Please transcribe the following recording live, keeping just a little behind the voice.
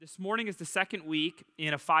This morning is the second week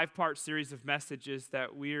in a 5-part series of messages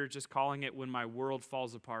that we're just calling it When My World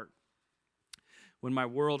Falls Apart. When My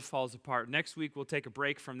World Falls Apart. Next week we'll take a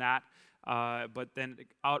break from that, but then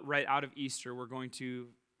right out of Easter we're going to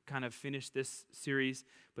kind of finish this series.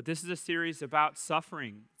 But this is a series about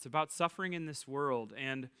suffering. It's about suffering in this world,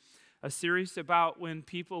 and a series about when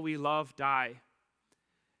people we love die.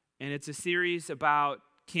 And it's a series about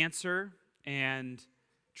cancer and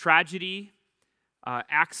tragedy,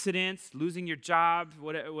 accidents, losing your job,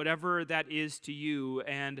 whatever that is to you.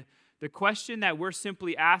 And the question that we're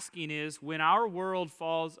simply asking is, when our world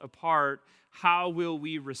falls apart, how will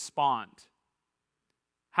we respond?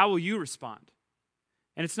 How will you respond?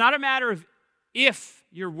 And it's not a matter of if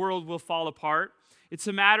your world will fall apart, it's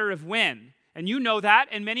a matter of when. And you know that,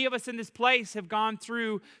 and many of us in this place have gone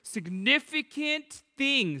through significant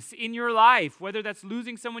things in your life, whether that's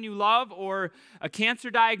losing someone you love or a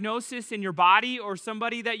cancer diagnosis in your body or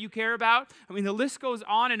somebody that you care about. I mean, the list goes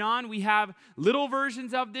on and on. We have little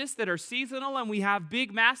versions of this that are seasonal, and we have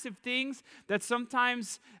big, massive things that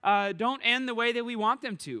sometimes don't end the way that we want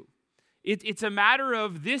them to. It's a matter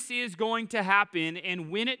of this is going to happen,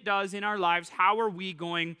 and when it does in our lives, how are we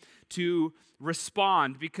going to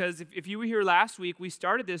respond? Because if you were here last week, we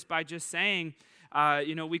started this by just saying,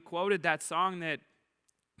 we quoted that song that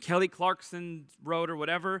Kelly Clarkson wrote or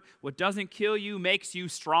whatever, what doesn't kill you makes you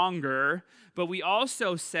stronger. But we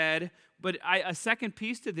also said, a second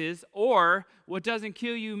piece to this, or what doesn't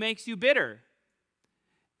kill you makes you bitter.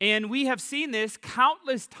 And we have seen this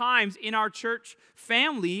countless times in our church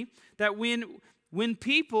family, that when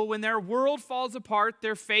their world falls apart,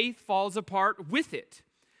 their faith falls apart with it.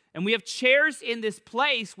 And we have chairs in this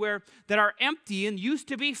place that are empty and used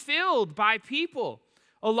to be filled by people.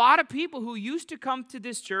 A lot of people who used to come to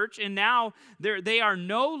this church, and now they are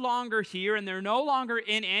no longer here, and they're no longer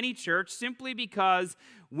in any church, simply because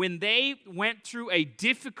when they went through a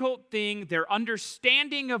difficult thing, their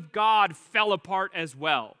understanding of God fell apart as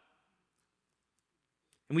well.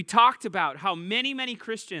 And we talked about how many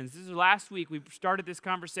Christians, this is last week, we started this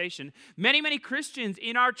conversation, many Christians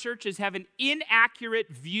in our churches have an inaccurate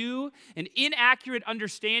view, an inaccurate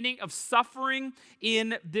understanding of suffering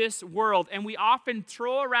in this world. And we often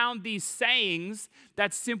throw around these sayings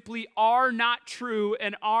that simply are not true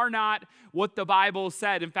and are not what the Bible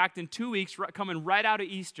said. In fact, in 2 weeks, coming right out of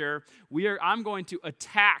Easter, I'm going to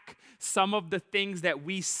attack some of the things that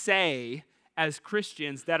we say as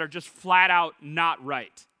Christians that are just flat out not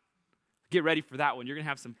right. Get ready for that one. You're going to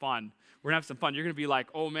have some fun. We're going to have some fun. You're going to be like,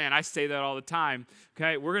 oh man, I say that all the time.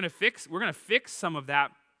 Okay, we're going to fix some of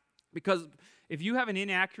that, because if you have an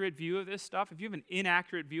inaccurate view of this stuff, if you have an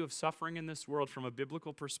inaccurate view of suffering in this world from a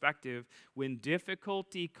biblical perspective, when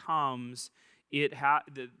difficulty comes,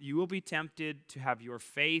 you will be tempted to have your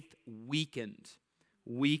faith weakened,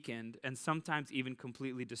 and sometimes even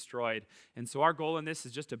completely destroyed. And so our goal in this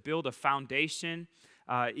is just to build a foundation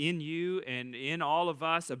in you and in all of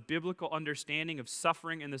us, a biblical understanding of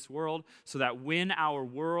suffering in this world, so that when our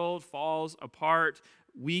world falls apart,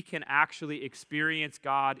 we can actually experience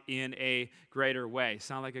God in a greater way.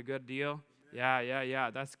 Sound like a good deal? Yeah,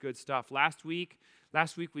 that's good stuff. Last week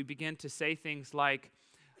we began to say things like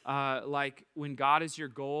when God is your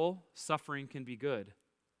goal, suffering can be good.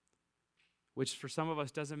 Which for some of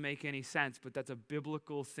us doesn't make any sense, but that's a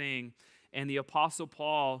biblical thing. And the Apostle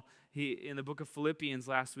Paul, in the book of Philippians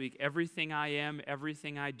last week, everything I am,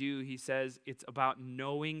 everything I do, he says it's about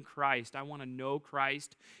knowing Christ. I want to know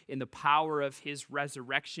Christ in the power of his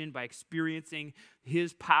resurrection, by experiencing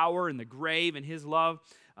his power in the grave and his love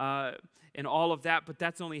and all of that. But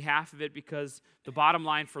that's only half of it, because the bottom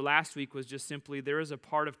line for last week was just simply there is a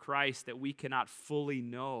part of Christ that we cannot fully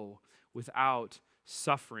know without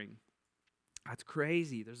suffering. That's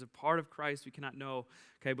crazy. There's a part of Christ we cannot know,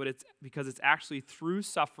 okay, but it's because it's actually through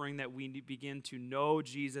suffering that we begin to know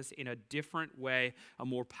Jesus in a different way, a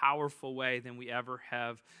more powerful way than we ever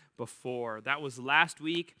have before. That was last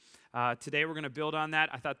week. Today we're going to build on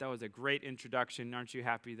that. I thought that was a great introduction. Aren't you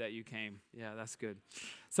happy that you came? Yeah, that's good.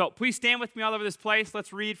 So please stand with me all over this place.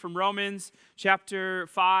 Let's read from Romans chapter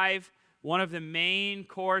 5. One of the main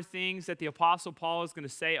core things that the Apostle Paul is going to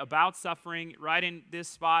say about suffering right in this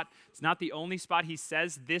spot. It's not the only spot he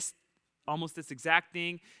says almost this exact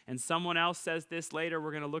thing, and someone else says this later.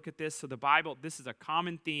 We're going to look at this. So the Bible, this is a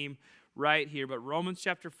common theme right here. But Romans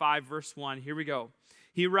chapter 5, verse 1, here we go.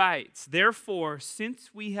 He writes, "Therefore,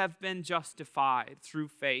 since we have been justified through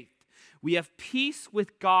faith, we have peace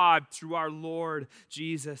with God through our Lord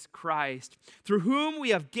Jesus Christ, through whom we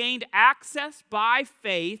have gained access by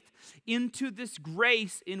faith into this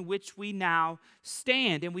grace in which we now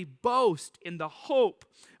stand. And we boast in the hope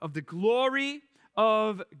of the glory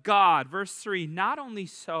of God. Verse 3, not only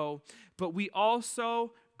so, but we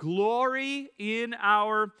also glory in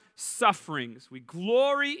our sufferings. We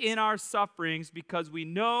glory in our sufferings because we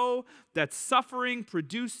know that suffering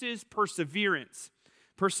produces perseverance.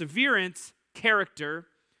 Perseverance, character,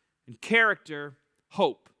 and character,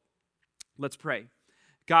 hope. Let's pray.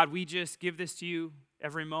 God, we just give this to you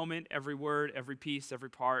every moment, every word, every piece, every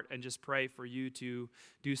part, and just pray for you to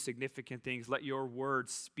do significant things. Let your word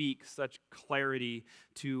speak such clarity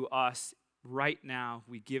to us right now.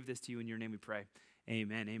 We give this to you in your name we pray.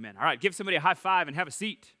 Amen, amen. All right, give somebody a high five and have a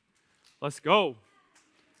seat. Let's go.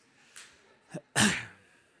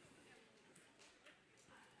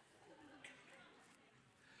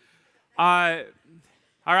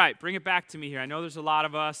 All right, bring it back to me here. I know there's a lot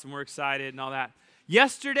of us and we're excited and all that.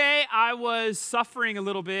 Yesterday, I was suffering a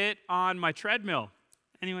little bit on my treadmill.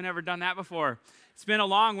 Anyone ever done that before? It's been a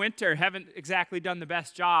long winter. Haven't exactly done the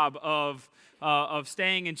best job of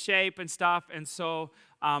staying in shape and stuff. And so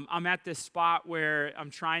I'm at this spot where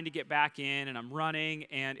I'm trying to get back in and I'm running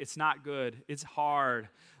and it's not good. It's hard.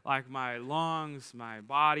 Like my lungs, my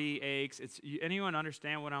body aches. Anyone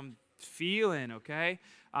understand what I'm feeling, okay?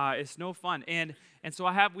 It's no fun. And so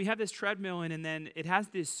we have this treadmill and then it has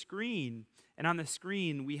this screen. And on the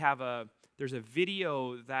screen, there's a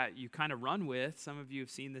video that you kind of run with. Some of you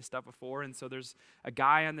have seen this stuff before. And so there's a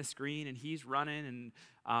guy on the screen, and he's running, and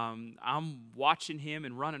I'm watching him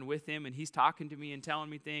and running with him, and he's talking to me and telling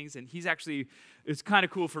me things. And it's kind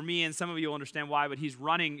of cool for me, and some of you will understand why, but he's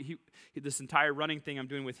running. This entire running thing I'm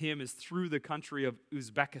doing with him is through the country of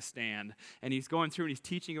Uzbekistan. And he's going through and he's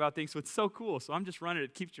teaching about things. So it's so cool. So I'm just running.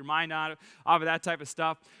 It keeps your mind off of that type of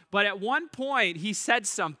stuff. But at one point, he said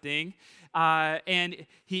something. And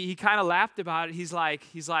he kind of laughed about it. He's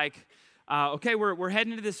like, okay, we're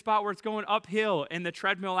heading to this spot where it's going uphill, and the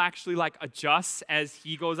treadmill actually like adjusts as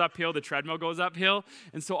he goes uphill. The treadmill goes uphill,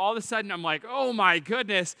 and so all of a sudden I'm like, oh my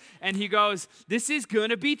goodness! And he goes, this is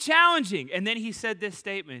gonna be challenging. And then he said this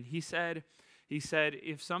statement. He said,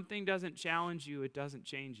 if something doesn't challenge you, it doesn't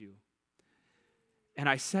change you. And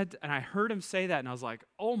I heard him say that, and I was like,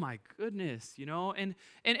 "Oh my goodness," you know. And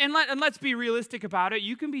let's be realistic about it.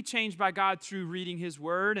 You can be changed by God through reading His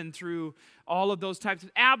Word and through all of those types of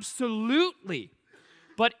absolutely.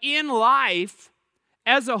 But in life,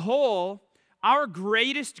 as a whole, our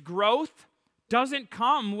greatest growth doesn't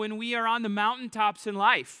come when we are on the mountaintops in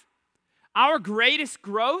life. Our greatest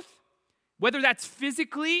growth, whether that's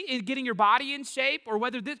physically in getting your body in shape or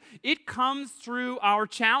it comes through our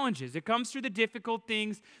challenges. It comes through the difficult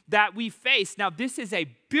things that we face. Now, this is a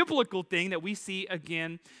biblical thing that we see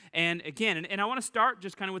again and again. And I want to start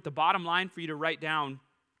just kind of with the bottom line for you to write down.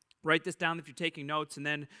 Write this down if you're taking notes, and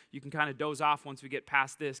then you can kind of doze off once we get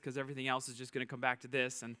past this because everything else is just going to come back to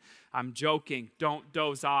this. And I'm joking. Don't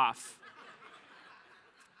doze off.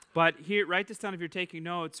 But here, write this down if you're taking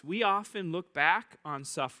notes. We often look back on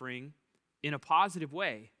suffering in a positive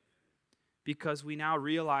way because we now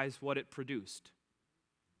realize what it produced.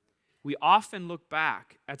 We often look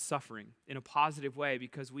back at suffering in a positive way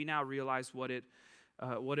because we now realize what it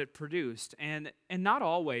produced. And not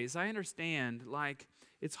always. I understand, like,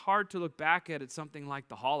 it's hard to look back at something like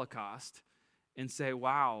the Holocaust and say,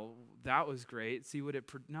 wow, that was great. See what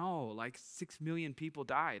no, like 6 million people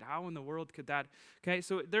died. How in the world could that? Okay,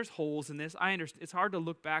 so there's holes in this. I understand. It's hard to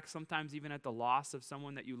look back sometimes even at the loss of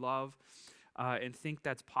someone that you love and think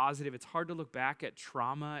that's positive. It's hard to look back at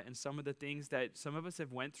trauma and some of the things that some of us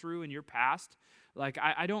have went through in your past. Like,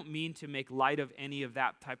 I don't mean to make light of any of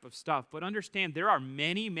that type of stuff, but understand there are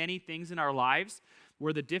many, many things in our lives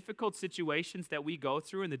where the difficult situations that we go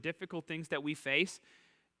through and the difficult things that we face,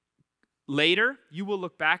 later, you will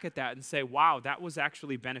look back at that and say, wow, that was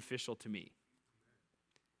actually beneficial to me.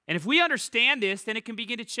 And if we understand this, then it can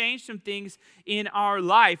begin to change some things in our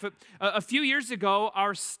life. A few years ago,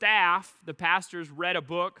 our staff, the pastors, read a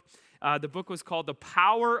book. The book was called The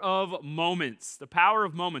Power of Moments. The Power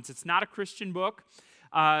of Moments. It's not a Christian book,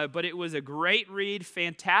 but it was a great read.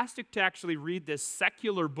 Fantastic to actually read this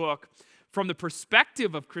secular book from the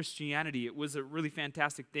perspective of Christianity. It was a really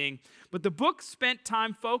fantastic thing. But the book spent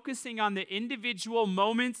time focusing on the individual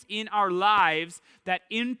moments in our lives that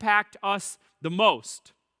impact us the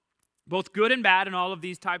most, both good and bad and all of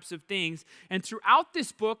these types of things. And throughout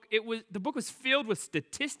this book, the book was filled with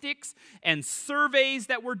statistics and surveys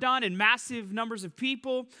that were done in massive numbers of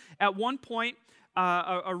people. At one point,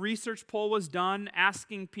 a research poll was done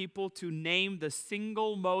asking people to name the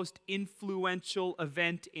single most influential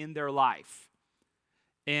event in their life.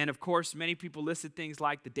 And of course, many people listed things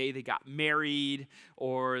like the day they got married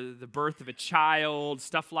or the birth of a child,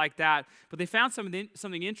 stuff like that. But they found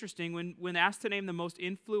something interesting. When asked to name the most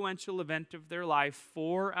influential event of their life,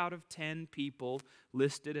 4 out of 10 people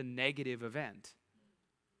listed a negative event.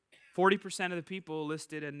 40% of the people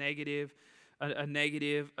listed a negative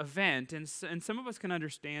event. And some of us can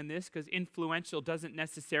understand this because influential doesn't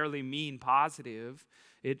necessarily mean positive.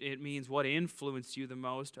 It means what influenced you the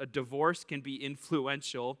most. A divorce can be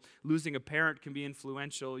influential. Losing a parent can be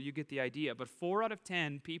influential. You get the idea. But 4 out of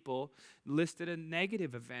 10 people listed a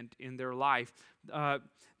negative event in their life.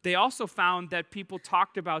 They also found that people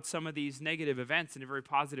talked about some of these negative events in a very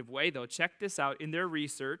positive way, though. Check this out. In their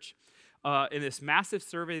research, in this massive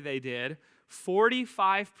survey they did,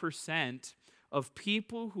 45% of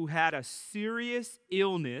people who had a serious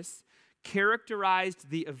illness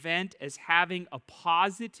characterized the event as having a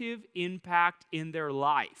positive impact in their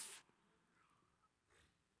life.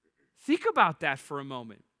 Think about that for a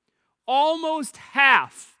moment. Almost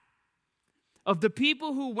half of the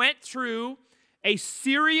people who went through a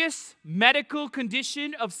serious medical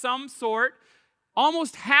condition of some sort,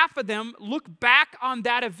 almost half of them look back on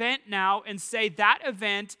that event now and say that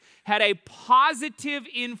event had a positive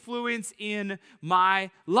influence in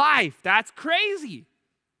my life. That's crazy.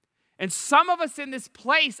 And some of us in this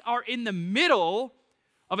place are in the middle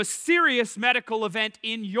of a serious medical event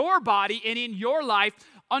in your body and in your life.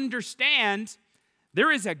 Understand,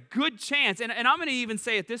 there is a good chance, and I'm going to even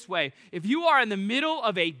say it this way, if you are in the middle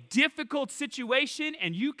of a difficult situation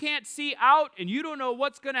and you can't see out and you don't know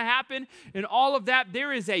what's going to happen and all of that,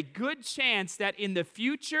 there is a good chance that in the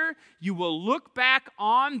future you will look back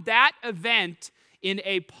on that event in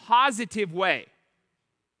a positive way.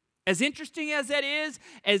 As interesting as that is,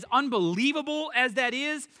 as unbelievable as that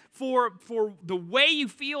is for the way you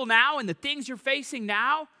feel now and the things you're facing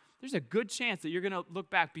now, there's a good chance that you're going to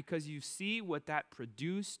look back because you see what that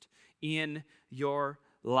produced in your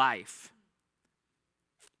life.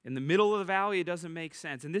 In the middle of the valley, it doesn't make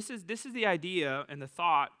sense. And this is the idea and the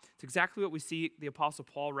thought. It's exactly what we see the Apostle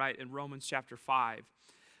Paul write in Romans chapter 5.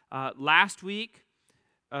 Last week,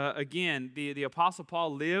 again, the Apostle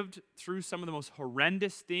Paul lived through some of the most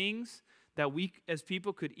horrendous things that we as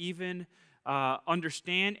people could even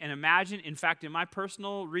understand and imagine. In fact, in my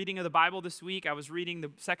personal reading of the Bible this week, I was reading the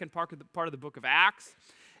second part of the book of Acts,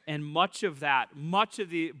 and much of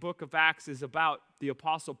the book of Acts is about the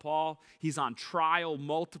Apostle Paul. He's on trial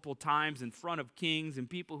multiple times in front of kings and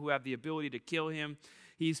people who have the ability to kill him.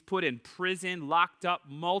 He's put in prison, locked up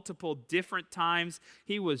multiple different times.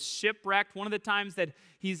 He was shipwrecked. One of the times that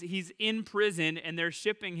he's in prison and they're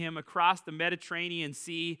shipping him across the Mediterranean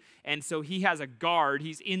Sea, and so he has a guard.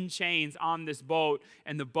 He's in chains on this boat,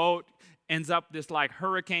 and the boat ends up this like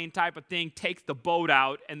hurricane type of thing, takes the boat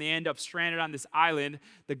out, and they end up stranded on this island.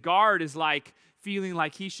 The guard is like feeling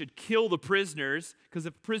like he should kill the prisoners because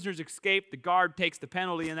if prisoners escape, the guard takes the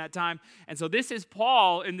penalty in that time. And so this is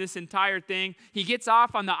Paul in this entire thing. He gets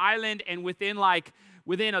off on the island, and within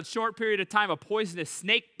a short period of time, a poisonous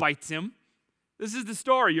snake bites him. This is the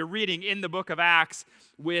story you're reading in the book of Acts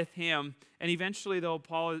with him. And eventually, though,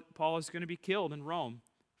 Paul is going to be killed in Rome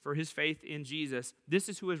for his faith in Jesus. This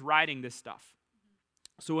is who is writing this stuff.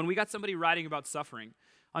 So when we got somebody writing about suffering,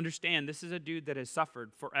 understand, this is a dude that has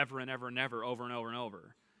suffered forever and ever and ever, over and over and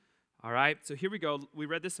over. All right, so here we go. We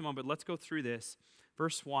read this a moment, but let's go through this.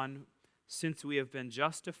 Verse 1, since we have been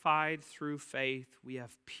justified through faith, we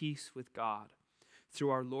have peace with God through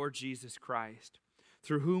our Lord Jesus Christ,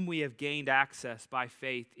 through whom we have gained access by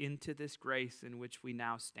faith into this grace in which we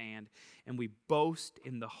now stand, and we boast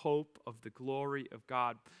in the hope of the glory of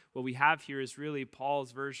God. What we have here is really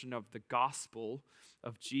Paul's version of the gospel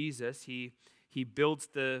of Jesus. He builds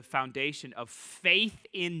the foundation of faith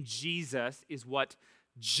in Jesus is what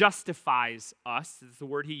justifies us. That's the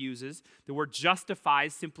word he uses. The word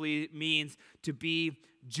justifies simply means to be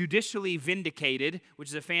judicially vindicated, which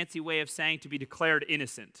is a fancy way of saying to be declared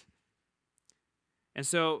innocent. And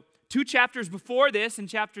so 2 chapters before this, in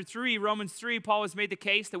chapter 3, Romans 3, Paul has made the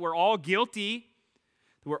case that we're all guilty.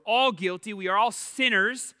 We are all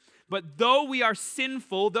sinners. But though we are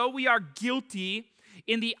sinful, though we are guilty,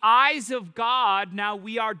 in the eyes of God, now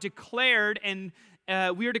we are declared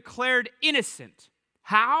innocent.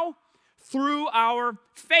 How? Through our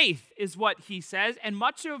faith is what he says. And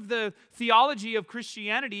much of the theology of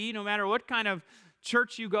Christianity, no matter what kind of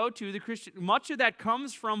church you go to, much of that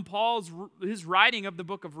comes from his writing of the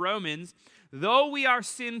book of Romans. Though we are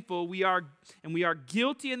sinful, we are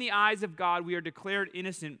guilty in the eyes of God, we are declared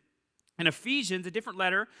innocent. In Ephesians, a different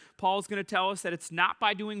letter, Paul's going to tell us that it's not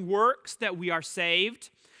by doing works that we are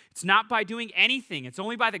saved. It's not by doing anything. It's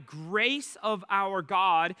only by the grace of our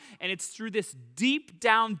God, and it's through this deep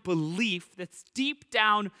down belief, this deep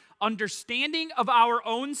down understanding of our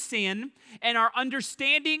own sin and our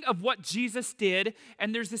understanding of what Jesus did.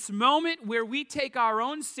 And there's this moment where we take our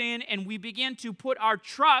own sin and we begin to put our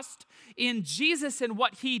trust in Jesus and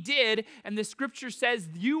what he did. And the scripture says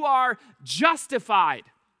you are justified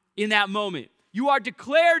in that moment. You are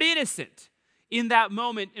declared innocent in that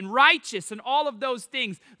moment and righteous and all of those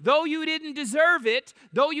things. Though you didn't deserve it,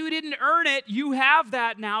 though you didn't earn it, you have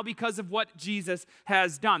that now because of what Jesus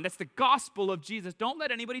has done. That's the gospel of Jesus. Don't let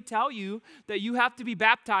anybody tell you that you have to be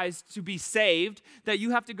baptized to be saved, that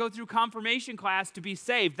you have to go through confirmation class to be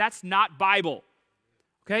saved. That's not Bible.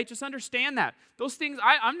 Okay, just understand that. Those things,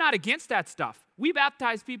 I'm not against that stuff. We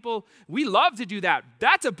baptize people. We love to do that.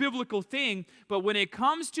 That's a biblical thing. But when it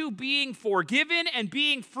comes to being forgiven and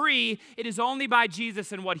being free, it is only by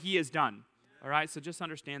Jesus and what he has done. All right, so just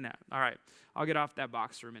understand that. All right, I'll get off that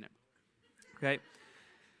box for a minute. Okay,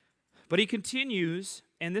 but he continues,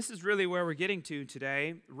 and this is really where we're getting to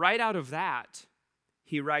today. Right out of that,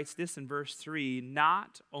 he writes this in verse 3,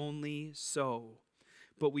 not only so,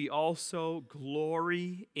 but we also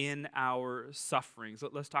glory in our sufferings.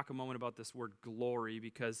 Let's talk a moment about this word glory,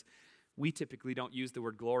 because we typically don't use the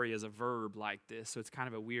word glory as a verb like this, so it's kind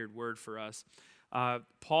of a weird word for us.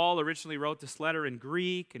 Paul originally wrote this letter in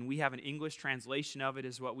Greek, and we have an English translation of it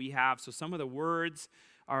is what we have. So some of the words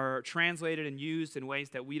are translated and used in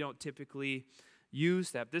ways that we don't typically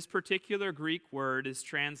use that. This particular Greek word is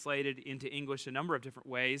translated into English a number of different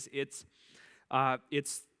ways. It's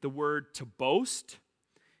the word to boast.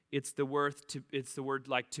 It's the word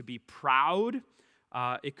like to be proud.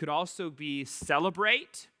 It could also be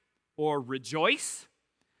celebrate or rejoice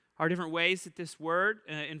are different ways that this word,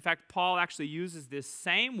 in fact, Paul actually uses this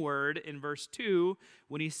same word in verse 2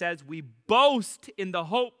 when he says we boast in the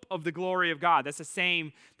hope of the glory of God. That's the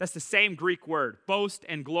same Greek word, boast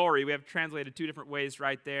and glory. We have translated two different ways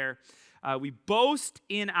right there. We boast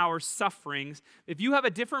in our sufferings. If you have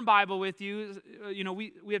a different Bible with you,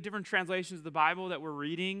 we have different translations of the Bible that we're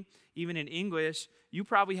reading, even in English. You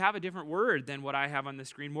probably have a different word than what I have on the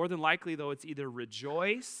screen. More than likely, though, it's either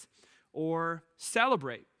rejoice or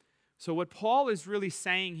celebrate. So what Paul is really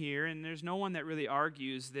saying here, and there's no one that really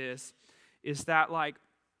argues this, is that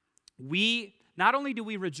we, not only do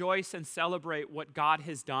we rejoice and celebrate what God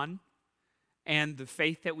has done and the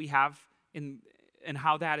faith that we have in and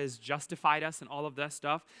how that has justified us and all of that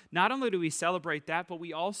stuff. Not only do we celebrate that, but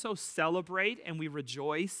we also celebrate and we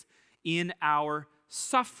rejoice in our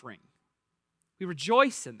suffering. We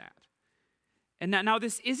rejoice in that. And now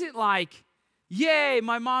this isn't like, yay,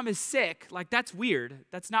 my mom is sick. Like, that's weird.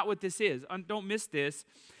 That's not what this is. Don't miss this.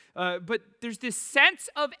 But there's this sense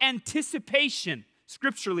of anticipation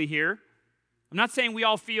scripturally here. I'm not saying we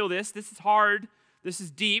all feel this. This is hard. This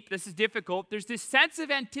is deep. This is difficult. There's this sense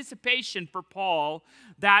of anticipation for Paul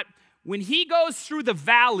that when he goes through the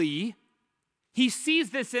valley, he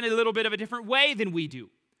sees this in a little bit of a different way than we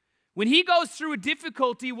do. When he goes through a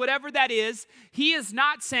difficulty, whatever that is, he is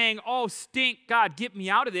not saying, oh, stink, God, get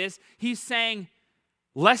me out of this. He's saying,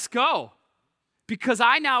 let's go. Because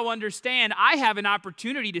I now understand I have an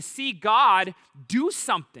opportunity to see God do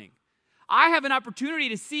something. I have an opportunity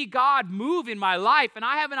to see God move in my life, and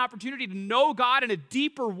I have an opportunity to know God in a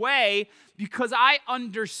deeper way because I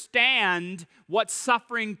understand what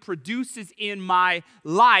suffering produces in my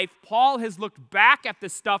life. Paul has looked back at the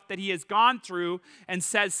stuff that he has gone through and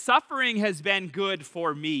says, suffering has been good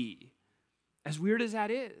for me. As weird as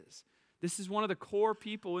that is. This is one of the core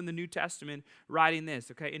people in the New Testament writing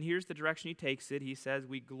this, okay? And here's the direction he takes it. He says,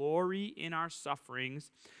 we glory in our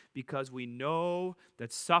sufferings because we know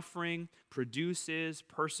that suffering produces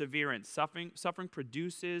perseverance. Suffering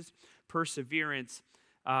produces perseverance.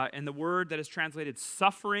 And the word that is translated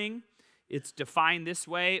suffering, it's defined this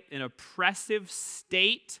way: an oppressive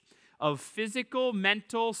state of physical,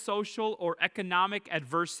 mental, social, or economic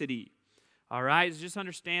adversity. All right, so just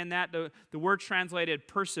understand that. The word translated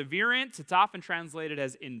perseverance, it's often translated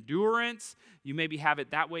as endurance. You maybe have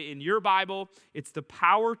it that way in your Bible. It's the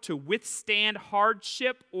power to withstand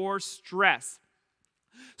hardship or stress.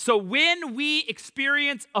 So when we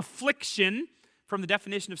experience affliction, from the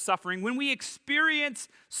definition of suffering, when we experience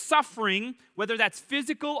suffering, whether that's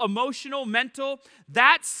physical, emotional, mental,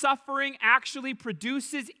 that suffering actually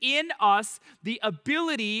produces in us the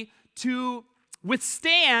ability to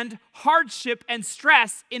withstand hardship and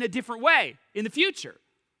stress in a different way in the future.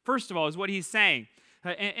 First of all, is what he's saying.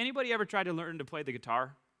 Anybody ever tried to learn to play the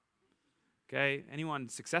guitar? Okay, anyone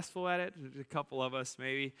successful at it? A couple of us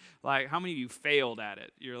maybe. Like, how many of you failed at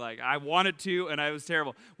it? You're like, I wanted to, and I was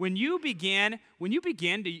terrible. When you begin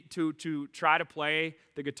to try to play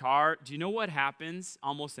the guitar, do you know what happens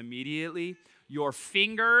almost immediately? Your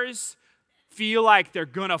fingers feel like they're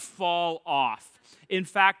gonna fall off. In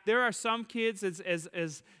fact, there are some kids,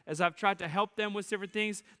 as I've tried to help them with different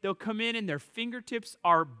things, they'll come in and their fingertips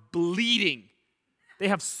are bleeding. They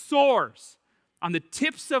have sores on the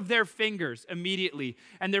tips of their fingers immediately.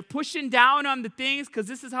 And they're pushing down on the things, because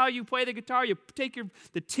this is how you play the guitar. You take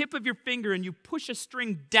the tip of your finger and you push a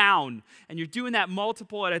string down. And you're doing that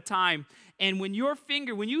multiple at a time. And when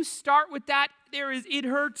you start with that, it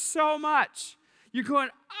hurts so much. You're going,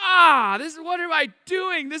 what am I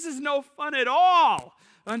doing? This is no fun at all.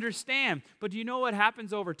 Understand. But do you know what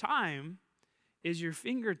happens over time is your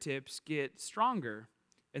fingertips get stronger.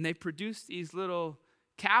 And they produce these little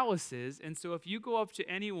calluses. And so if you go up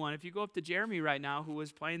to Jeremy right now, who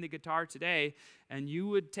was playing the guitar today, and you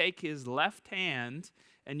would take his left hand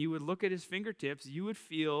and you would look at his fingertips, you would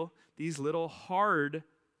feel these little hard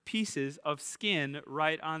pieces of skin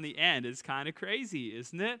right on the end. It's kind of crazy,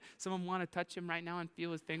 isn't it? Someone want to touch him right now and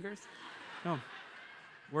feel his fingers? No,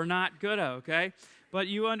 we're not gonna, okay? But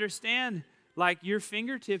you understand, like, your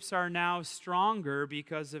fingertips are now stronger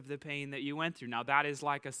because of the pain that you went through. Now, that is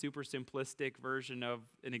like a super simplistic version of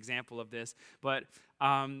an example of this. But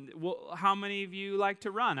how many of you like to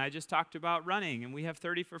run? I just talked about running, and we have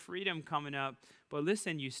 30 for Freedom coming up. But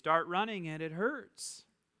listen, you start running, and it hurts.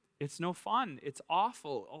 It's no fun. It's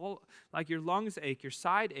awful. Like your lungs ache, your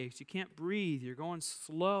side aches. You can't breathe. You're going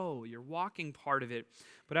slow. You're walking part of it.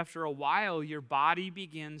 But after a while, your body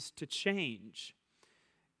begins to change.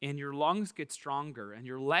 And your lungs get stronger, and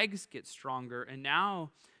your legs get stronger, and now,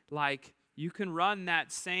 like, you can run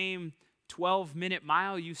that same 12-minute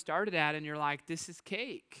mile you started at, and you're like, this is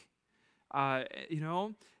cake.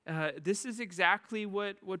 This is exactly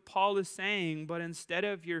what Paul is saying, but instead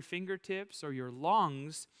of your fingertips or your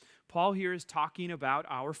lungs, Paul here is talking about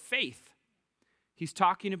our faith. He's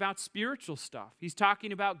talking about spiritual stuff. He's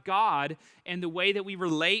talking about God and the way that we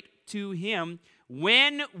relate to Him.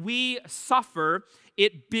 When we suffer,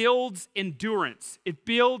 it builds endurance. It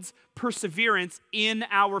builds perseverance in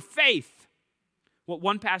our faith. What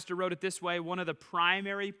one pastor wrote it this way: one of the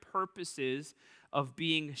primary purposes of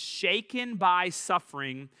being shaken by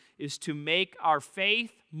suffering is to make our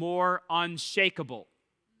faith more unshakable.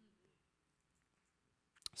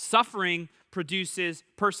 Suffering produces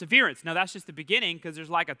perseverance. Now, that's just the beginning, because there's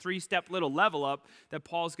like a 3-step little level up that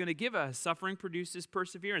Paul's going to give us. Suffering produces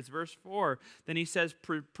perseverance. Verse 4, then he says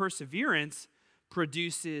perseverance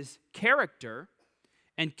produces character,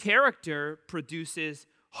 and character produces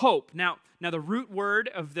hope. Now the root word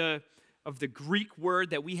of the Greek word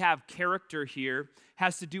that we have character here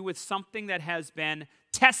has to do with something that has been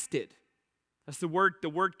tested. That's the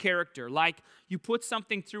word character. Like, you put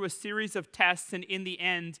something through a series of tests, and in the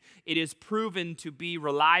end, it is proven to be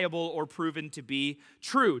reliable or proven to be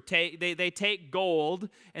true. They take gold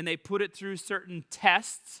and they put it through certain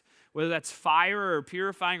tests, whether that's fire or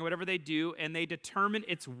purifying or whatever they do, and they determine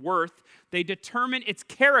its worth. They determine its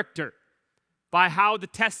character by how the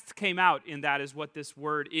tests came out, and that is what this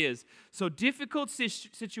word is. So difficult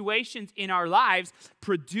situations in our lives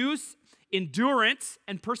produce endurance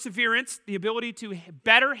and perseverance, the ability to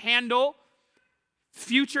better handle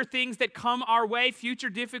future things that come our way, future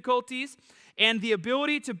difficulties, and the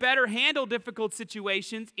ability to better handle difficult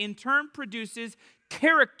situations in turn produces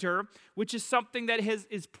character, which is something that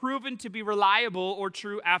is proven to be reliable or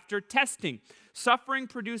true after testing. Suffering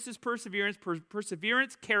produces perseverance,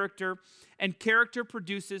 perseverance, character, and character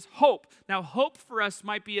produces hope. Now, hope for us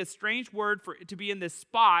might be a strange word for it to be in this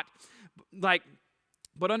spot,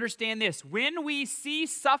 but understand this: when we see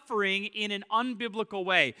suffering in an unbiblical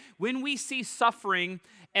way, when we see suffering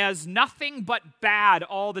as nothing but bad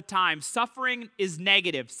all the time, suffering is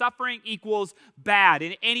negative, suffering equals bad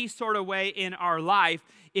in any sort of way in our life,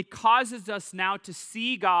 it causes us now to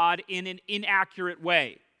see God in an inaccurate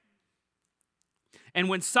way. And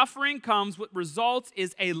when suffering comes, what results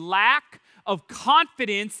is a lack of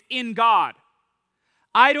confidence in God.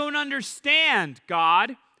 I don't understand,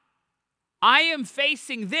 God. I am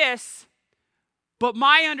facing this, but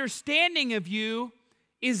my understanding of you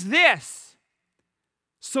is this.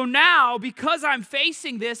 So now, because I'm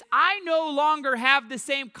facing this, I no longer have the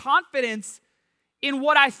same confidence in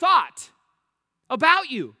what I thought about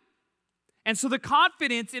you. And so the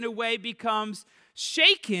confidence, in a way, becomes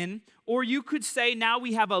shaken, or you could say now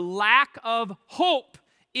we have a lack of hope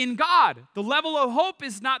in God. The level of hope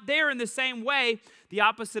is not there in the same way. The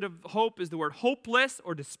opposite of hope is the word hopeless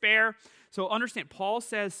or despair. So understand, Paul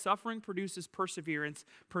says suffering produces perseverance.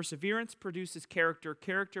 Perseverance produces character.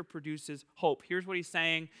 Character produces hope. Here's what he's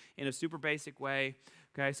saying in a super basic way.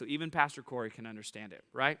 Okay, so even Pastor Corey can understand it,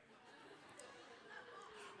 right?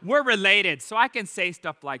 We're related, so I can say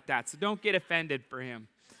stuff like that. So don't get offended for him.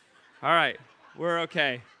 All right, we're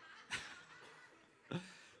okay.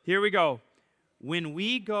 Here we go. When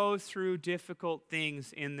we go through difficult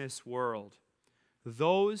things in this world,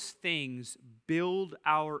 those things build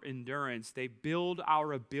our endurance. They build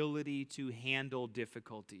our ability to handle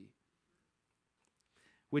difficulty,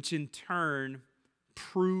 which in turn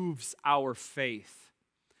proves our faith,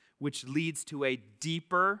 which leads to a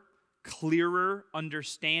deeper, clearer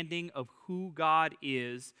understanding of who God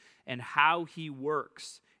is and how He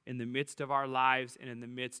works in the midst of our lives and in the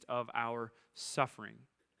midst of our suffering.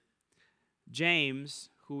 James,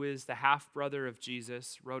 who is the half-brother of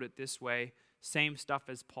Jesus, wrote it this way. Same stuff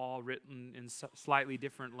as Paul, written in slightly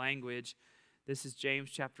different language. This is James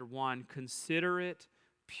chapter 1. Consider it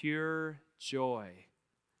pure joy,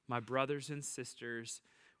 my brothers and sisters,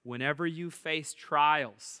 whenever you face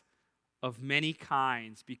trials of many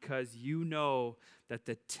kinds, because you know that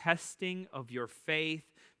the testing of your faith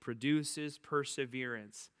produces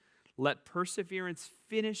perseverance. Let perseverance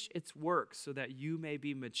finish its work so that you may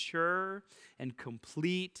be mature and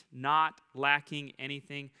complete, not lacking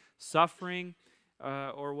anything. Suffering,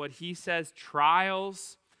 or what he says,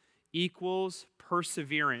 trials equals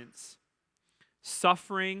perseverance.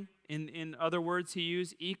 Suffering, in other words he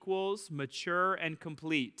used, equals mature and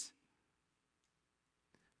complete.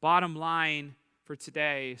 Bottom line for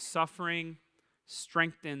today, suffering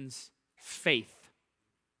strengthens faith.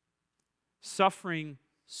 Suffering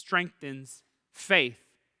strengthens faith.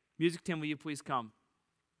 Music team, will you please come?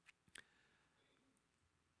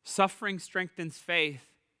 Suffering strengthens faith,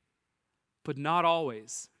 but not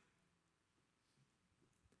always.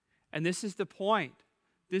 And this is the point.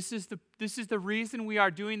 This is the reason we are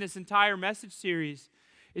doing this entire message series,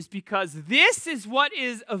 is because this is what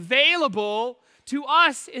is available to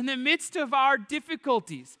us in the midst of our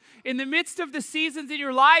difficulties. In the midst of the seasons in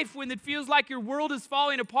your life when it feels like your world is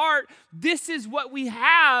falling apart, this is what we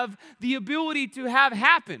have the ability to have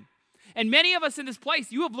happen. And many of us in this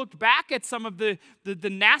place, you have looked back at some of the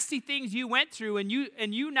nasty things you went through, and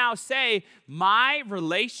you now say, my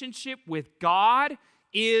relationship with God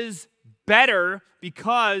is better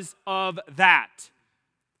because of that.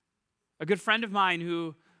 A good friend of mine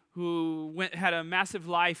who had a massive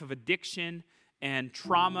life of addiction and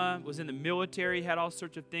trauma, was in the military, had all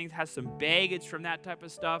sorts of things, has some baggage from that type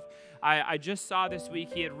of stuff. I just saw this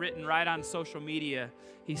week he had written right on social media,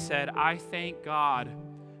 he said, I thank God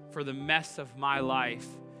for the mess of my life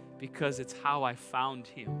because it's how I found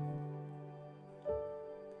Him.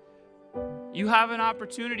 You have an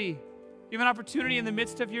opportunity. You have an opportunity in the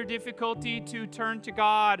midst of your difficulty to turn to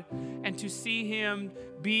God and to see Him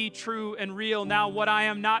be true and real. Now, what I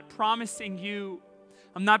am not promising you,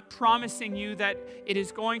 I'm not promising you that it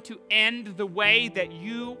is going to end the way that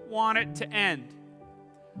you want it to end.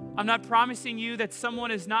 I'm not promising you that someone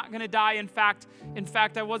is not going to die. In fact,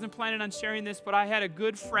 I wasn't planning on sharing this, but I had a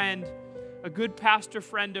good friend, a good pastor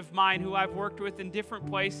friend of mine who I've worked with in different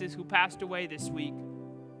places who passed away this week.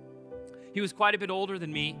 He was quite a bit older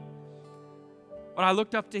than me. But I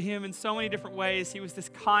looked up to him in so many different ways. He was this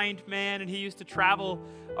kind man, and he used to travel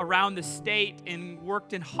around the state and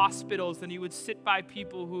worked in hospitals, and he would sit by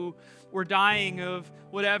people who were dying of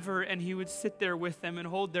whatever, and he would sit there with them and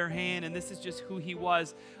hold their hand, and this is just who he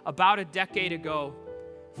was. About a decade ago,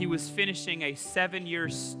 he was finishing a 7-year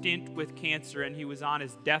stint with cancer, and he was on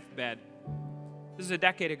his deathbed. This is a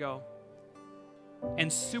decade ago.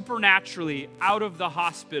 And supernaturally, out of the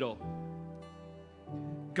hospital,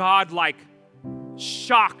 God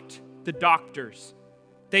shocked the doctors.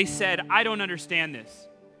 They said, I don't understand this.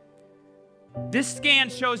 This scan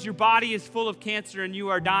shows your body is full of cancer and you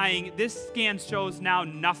are dying. This scan shows now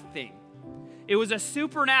nothing. It was a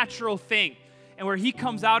supernatural thing. And where he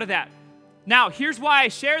comes out of that. Now, here's why I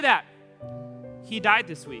share that. He died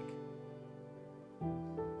this week.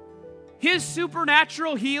 His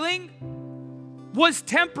supernatural healing was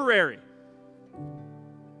temporary.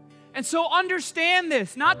 And so understand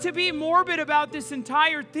this, not to be morbid about this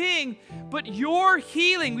entire thing, but your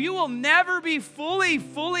healing, you will never be fully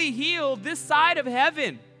healed this side of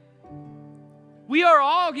heaven. We are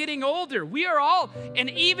all getting older. We are all, and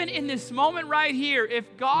even in this moment right here,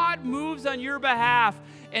 if God moves on your behalf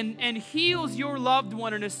and heals your loved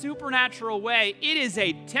one in a supernatural way, it is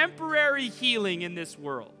a temporary healing in this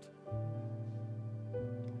world.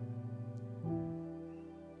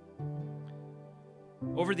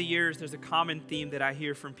 Over the years, there's a common theme that I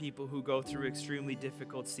hear from people who go through extremely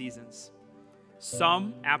difficult seasons.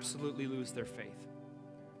 Some absolutely lose their faith.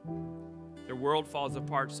 Their world falls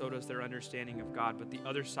apart, so does their understanding of God. But the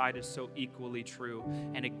other side is so equally true.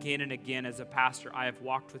 And again, as a pastor, I have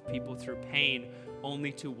walked with people through pain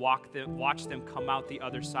only to watch them come out the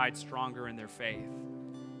other side stronger in their faith.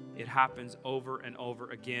 It happens over and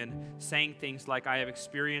over again, saying things like, I have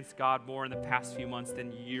experienced God more in the past few months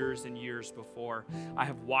than years and years before. I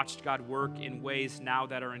have watched God work in ways now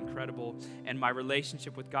that are incredible, and my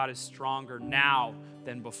relationship with God is stronger now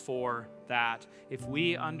than before that. If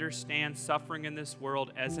we understand suffering in this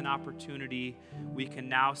world as an opportunity, we can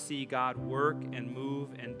now see God work and move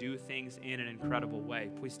and do things in an incredible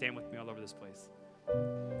way. Please stand with me all over this place.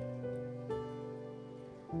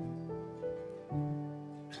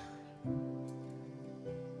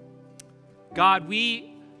 God,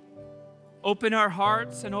 we open our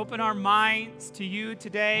hearts and open our minds to you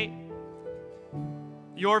today.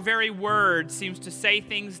 Your very word seems to say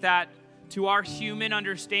things that to our human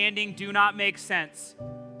understanding do not make sense.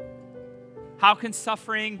 How can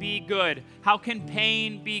suffering be good? How can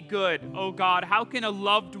pain be good? Oh God, how can a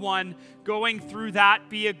loved one going through that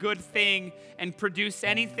be a good thing and produce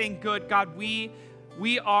anything good? God, we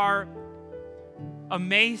are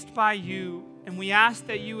amazed by you. And we ask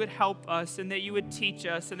that you would help us and that you would teach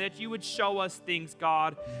us and that you would show us things,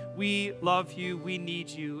 God. We love you. We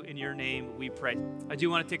need you. In your name we pray. I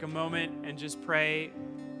do want to take a moment and just pray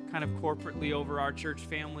kind of corporately over our church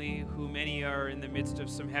family, who many are in the midst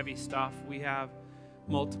of some heavy stuff. We have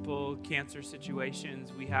multiple cancer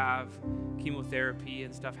situations. We have chemotherapy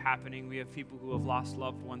and stuff happening. We have people who have lost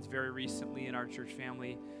loved ones very recently in our church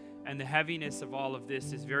family. And the heaviness of all of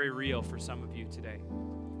this is very real for some of you today.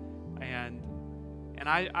 And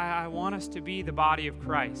I want us to be the body of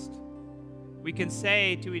Christ. We can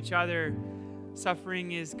say to each other,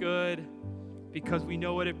 suffering is good because we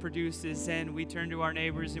know what it produces, and we turn to our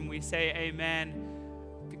neighbors and we say amen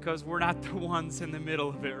because we're not the ones in the middle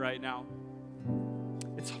of it right now.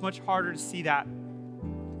 It's much harder to see that,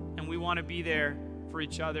 and we want to be there for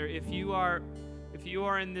each other. If you are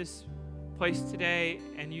in this place today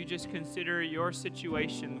and you just consider your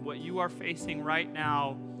situation, what you are facing right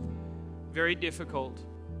now, very difficult.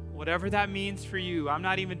 Whatever that means for you, I'm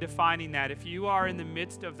not even defining that. If you are in the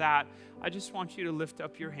midst of that, I just want you to lift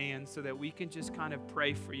up your hands so that we can just kind of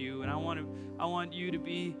pray for you. And I want you to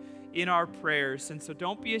be in our prayers. And so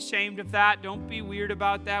don't be ashamed of that. Don't be weird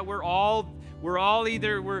about that. We're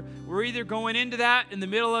either going into that in the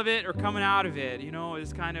middle of it or coming out of it,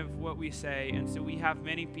 is kind of what we say. And so we have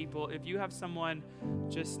many people. If you have someone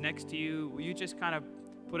just next to you, will you just kind of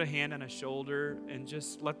put a hand on a shoulder and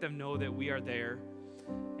just let them know that we are there.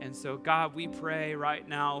 And so, God, we pray right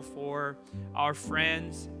now for our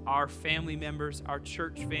friends, our family members, our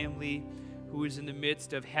church family who is in the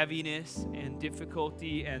midst of heaviness and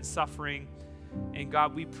difficulty and suffering. And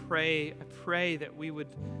God, I pray that we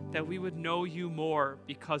would know you more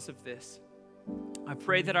because of this. I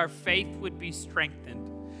pray that our faith would be strengthened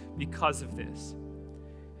because of this.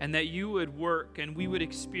 And that you would work and we would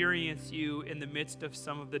experience you in the midst of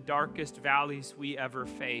some of the darkest valleys we ever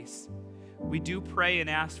face. We do pray and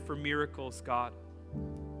ask for miracles, God.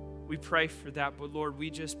 We pray for that, but Lord, we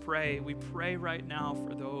just pray. We pray right now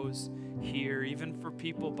for those here, even for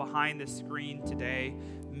people behind the screen today.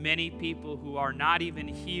 Many people who are not even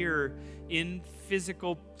here in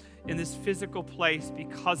this physical place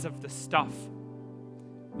because of the stuff.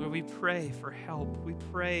 Lord, we pray for help. We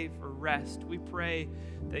pray for rest. We pray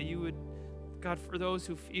that you would, God, for those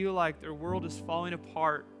who feel like their world is falling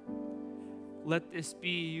apart, let this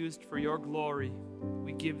be used for your glory.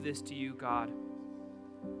 We give this to you, God.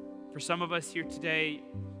 For some of us here today,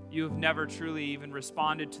 you have never truly even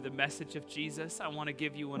responded to the message of Jesus. I want to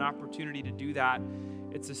give you an opportunity to do that.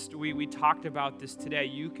 We talked about this today.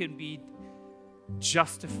 You can be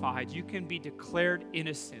justified. You can be declared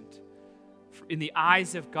innocent in the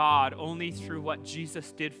eyes of God only through what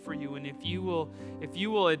Jesus did for you. And if you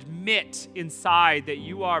will admit inside that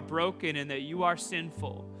you are broken and that you are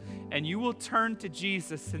sinful, and you will turn to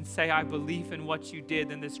Jesus and say, I believe in what you did,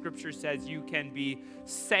 then the scripture says you can be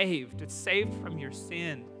saved. It's saved from your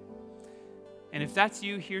sin. And if that's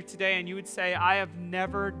you here today and you would say, I have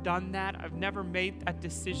never done that, I've never made that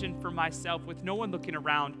decision for myself with no one looking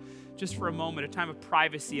around, just for a moment, a time of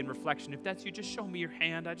privacy and reflection. If that's you, just show me your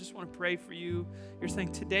hand. I just want to pray for you. You're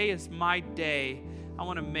saying, today is my day. I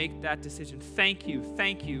want to make that decision. Thank you,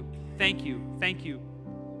 thank you, thank you, thank you.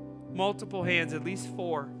 Multiple hands, at least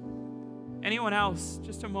 4. Anyone else?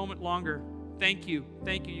 Just a moment longer. Thank you,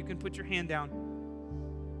 thank you. You can put your hand down.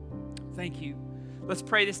 Thank you. Let's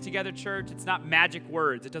pray this together, church. It's not magic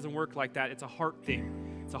words. It doesn't work like that. It's a heart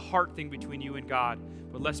thing. It's a heart thing between you and God.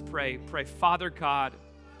 But let's pray. Pray, Father God,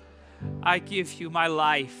 I give you my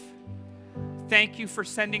life. Thank you for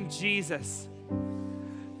sending Jesus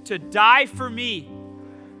to die for me.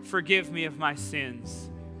 Forgive me of my sins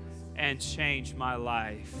and change my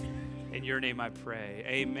life. In your name I pray.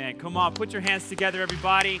 Amen. Come on, put your hands together,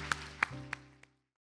 everybody.